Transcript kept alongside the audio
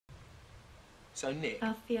So, Nick...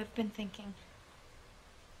 Alfie, I've been thinking.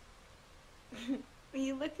 Will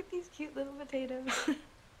you look at these cute little potatoes?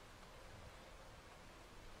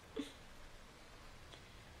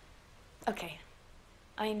 Okay,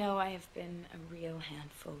 I know I have been a real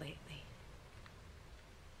handful lately.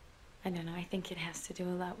 I don't know, I think it has to do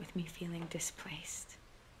a lot with me feeling displaced.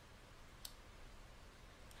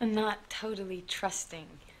 And not totally trusting.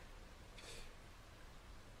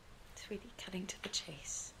 Sweetie, cutting to the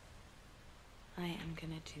chase. I am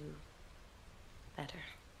gonna do better.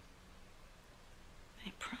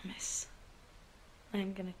 I promise. I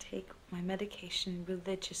am gonna take my medication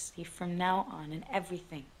religiously from now on, and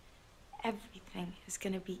everything is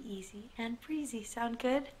gonna be easy and breezy. Sound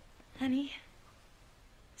good, honey?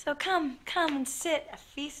 So come and sit. A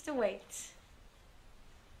feast awaits.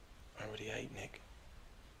 I already ate, Nick.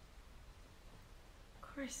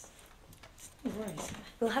 Of course. No worries.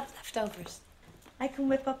 We'll have leftovers. I can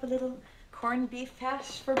whip up a little corned beef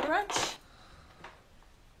hash for brunch.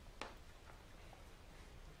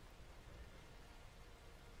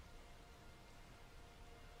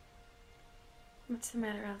 What's the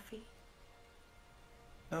matter, Alfie?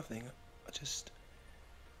 Nothing. I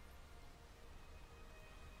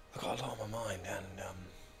got a lot on my mind, and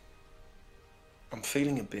I'm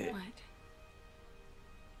feeling a bit... What?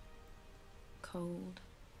 Cold,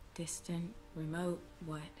 distant, remote,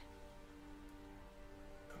 what?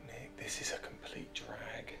 Oh, Nick, this is a complete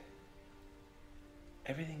drag.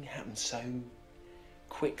 Everything happened so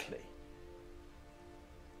quickly.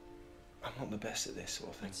 I'm not the best at this sort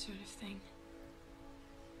of thing. What sort of thing?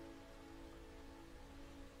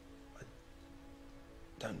 I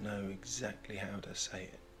don't know exactly how to say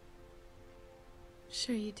it.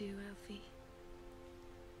 Sure you do, Alfie.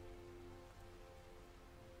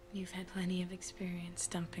 You've had plenty of experience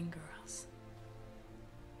dumping girls.